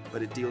 Nope.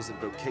 but it deals in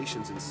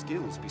vocations and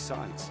skills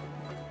besides.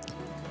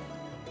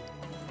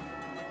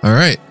 All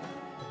right.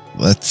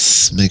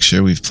 Let's make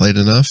sure we've played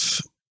enough.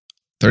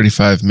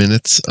 35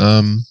 minutes.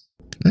 Can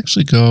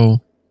actually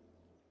go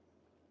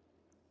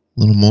a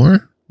little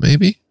more,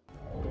 maybe.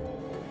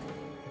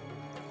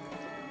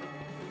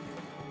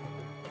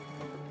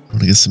 I want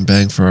to get some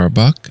bang for our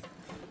buck.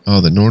 Oh,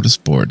 the Nordis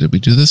board. Did we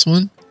do this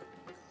one?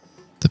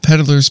 The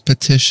Peddler's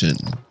Petition.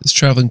 This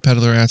traveling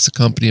peddler asks the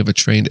company of a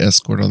trained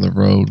escort on the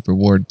road.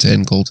 Reward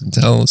 10 golden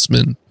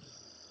talisman.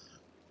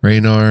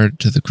 Reynard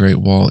to the Great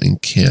Wall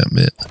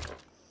encampment.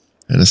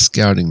 And a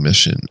scouting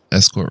mission.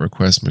 Escort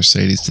requests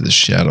Mercedes to the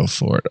Shadow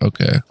Fort.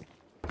 Okay.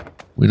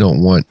 We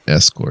don't want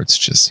escorts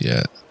just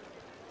yet.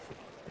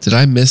 Did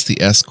I miss the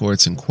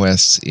escorts and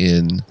quests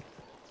in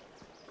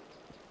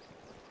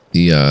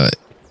the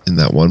in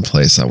that one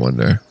place, I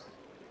wonder?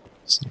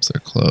 Seems they're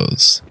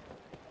closed.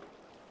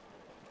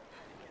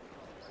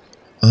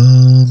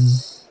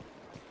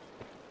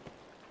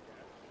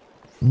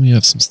 We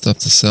have some stuff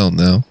to sell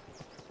now.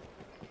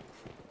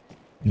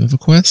 You have a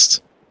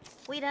quest?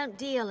 We don't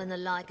deal in the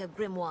like of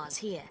grimoires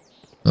here.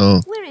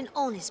 Oh. We're in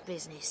honest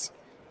business.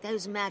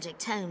 Those magic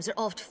tomes are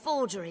oft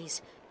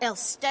forgeries,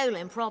 else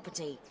stolen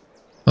property.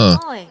 Huh.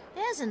 Oi,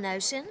 there's a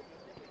notion.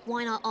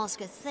 Why not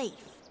ask a thief?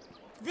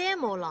 They're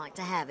more like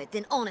to have it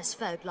than honest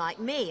folk like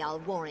me, I'll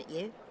warrant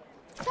you.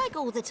 Take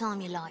all the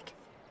time you like.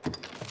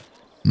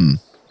 Hmm.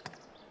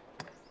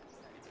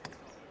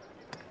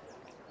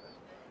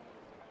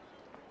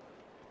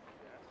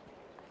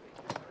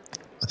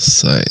 A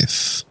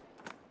scythe.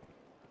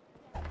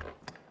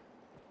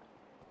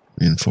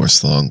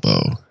 Reinforced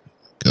longbow.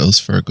 Goes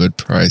for a good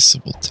price, so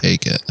we'll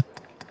take it.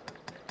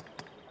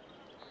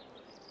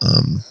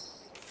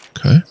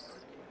 Okay.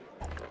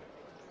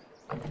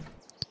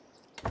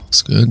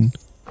 Looks good.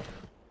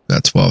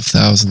 Got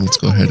 12,000. Let's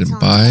go ahead and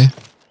buy.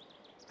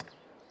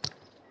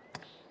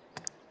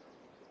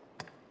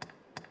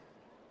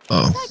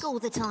 Oh. Take all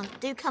the time.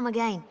 Do come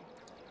again.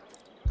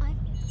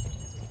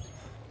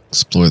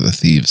 Explore the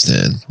thieves'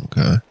 den.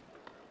 Okay.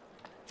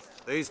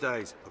 These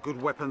days, a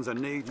good weapon's a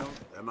need, no?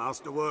 The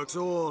master works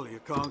all, you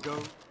can't go.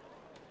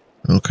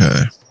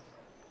 Okay.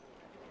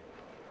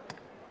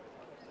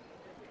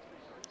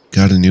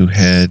 Got a new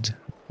head.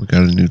 We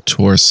got a new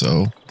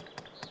torso.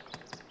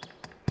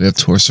 We have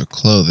torso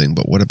clothing,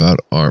 but what about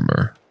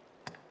armor?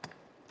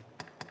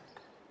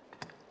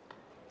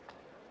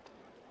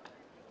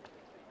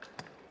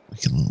 We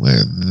can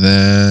wear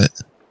that.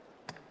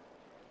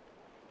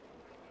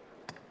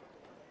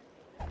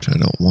 Which I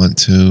don't want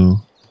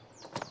to.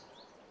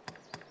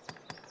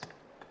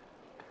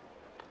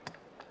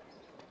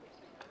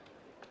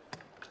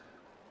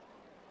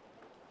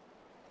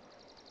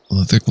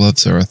 Leather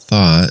gloves are a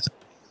thought.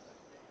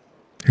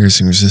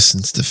 Piercing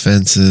resistance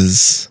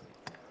defenses.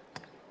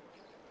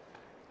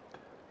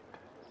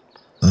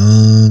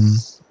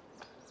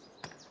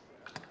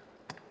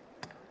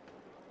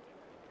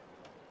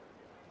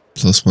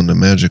 +1 to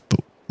magic,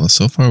 but well,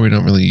 so far we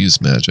don't really use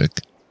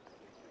magic.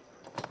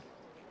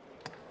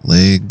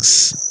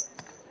 Legs.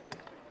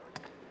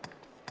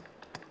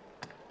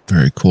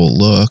 Very cool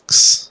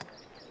looks.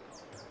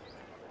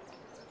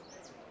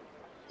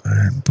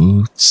 Iron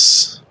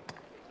boots.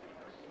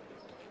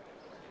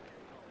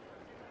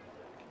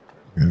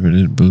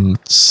 Riveted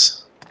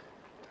boots.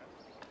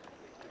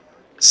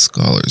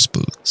 Scholar's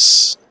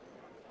boots.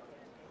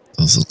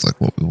 Those look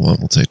like what we want.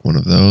 We'll take one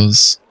of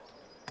those.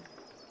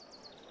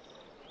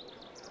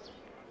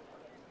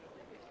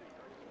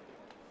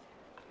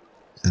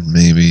 And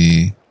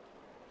maybe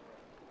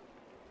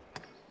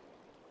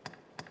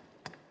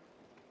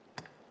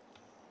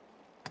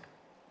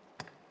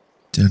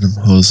denim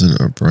hosen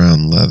or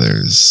brown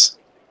leathers.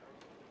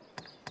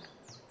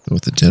 Go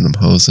with the denim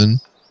hosen.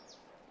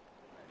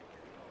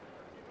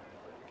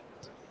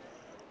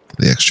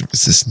 The extra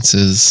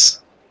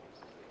resistances.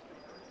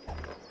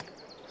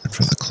 And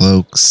for the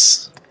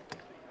cloaks.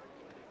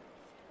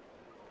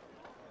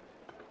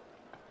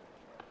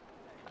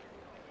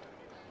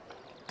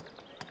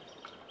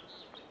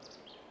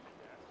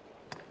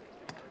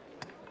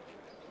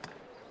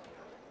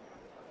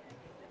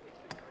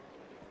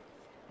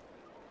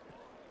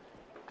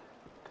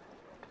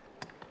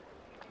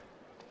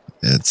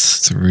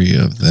 It's 3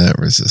 of that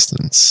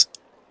resistance.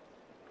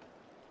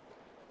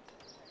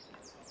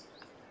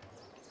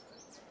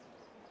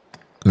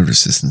 Good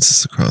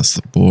resistances across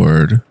the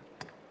board.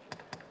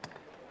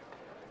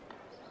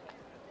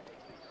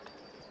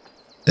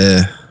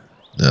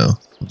 No.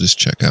 We'll just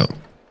check out.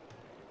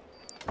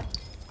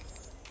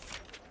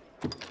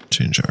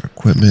 Change our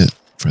equipment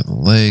for the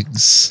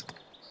legs.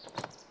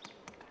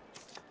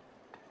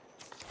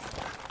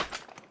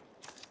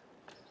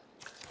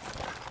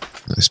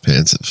 Nice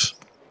pants of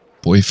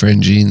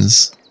boyfriend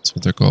jeans. That's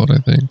what they're called, I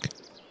think.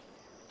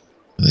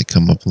 They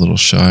come up a little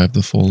shy of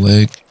the full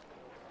leg.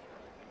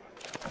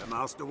 The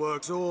master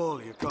works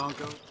all, you can't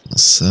go. We'll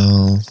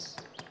sell.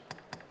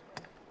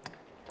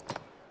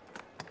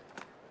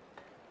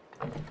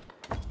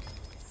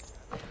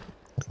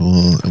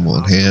 Cool, and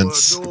we'll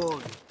enhance.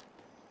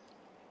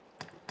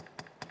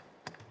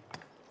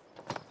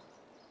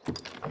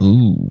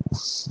 Ooh,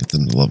 get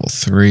them to level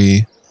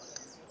 3.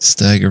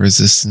 Stagger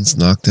resistance,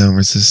 knockdown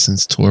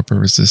resistance, torpor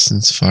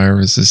resistance, fire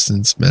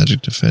resistance,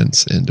 magic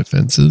defense, and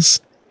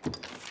defenses.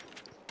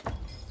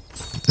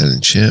 That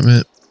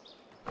enchantment.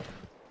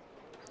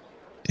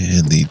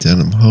 And the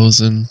Denim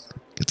Hosen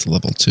gets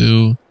level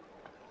 2.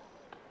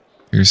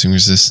 Piercing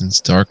resistance,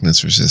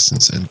 darkness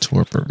resistance, and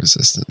torpor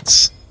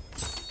resistance.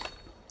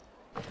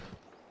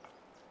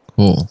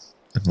 Cool.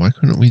 And why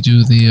couldn't we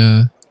do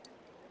the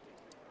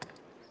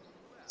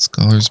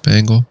Scholar's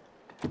Bangle?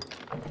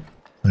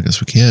 I guess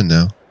we can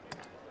now.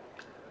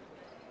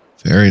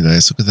 Very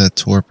nice. Look at that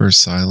torpor,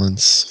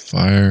 silence,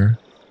 fire.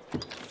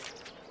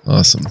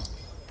 Awesome.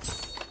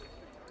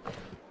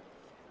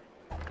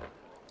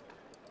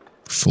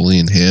 Fully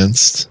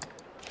enhanced.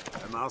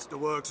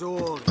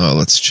 Oh,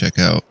 let's check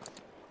out.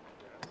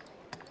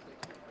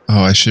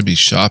 Oh, I should be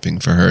shopping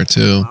for her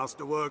too. How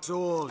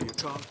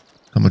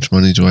much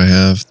money do I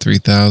have?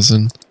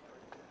 3,000.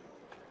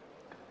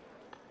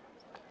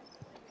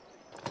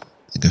 I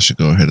think I should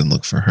go ahead and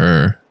look for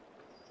her.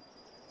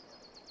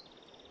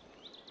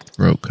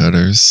 Throat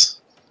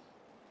cutters.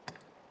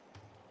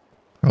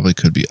 Probably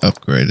could be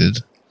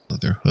upgraded.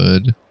 Leather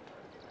hood.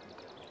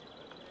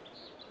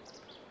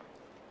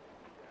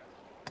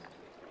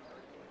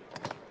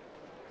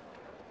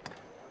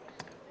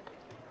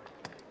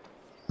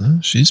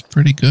 Oh, she's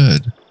pretty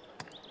good.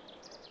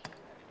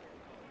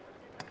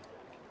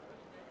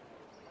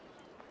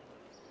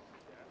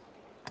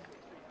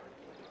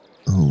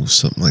 Oh,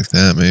 something like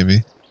that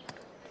maybe.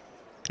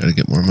 Gotta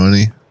get more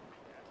money.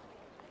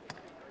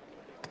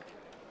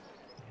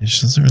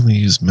 She doesn't really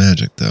use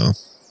magic, though.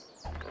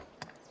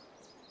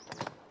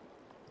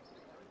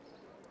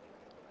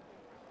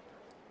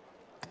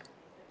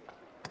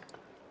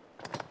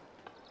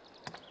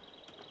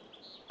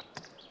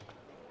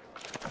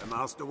 The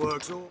master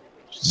works all.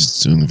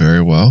 She's doing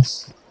very well,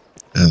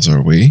 as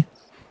are we.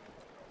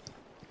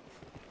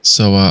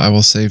 So I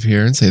will save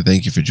here and say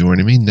thank you for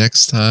joining me.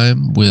 Next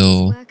time,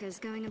 we'll... Workers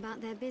going about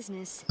their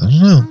business. I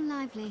don't know. How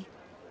lively.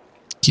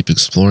 Keep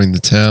exploring the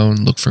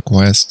town, look for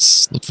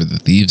quests, look for the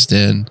Thieves'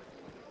 Den,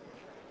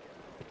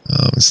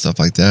 and stuff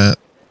like that.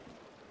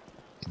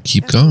 And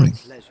keep going.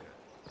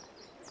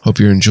 Hope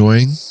you're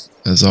enjoying,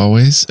 as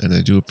always, and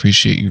I do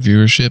appreciate your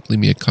viewership. Leave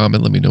me a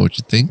comment, let me know what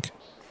you think.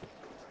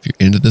 If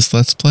you're into this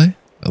Let's Play,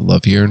 I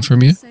love hearing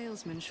from you.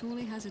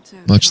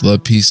 Much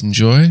love, peace, and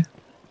joy.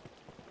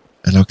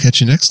 And I'll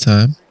catch you next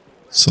time.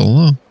 So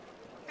long.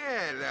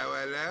 Hello,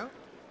 hello.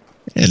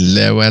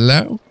 Hello,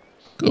 hello.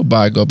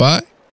 Goodbye, goodbye.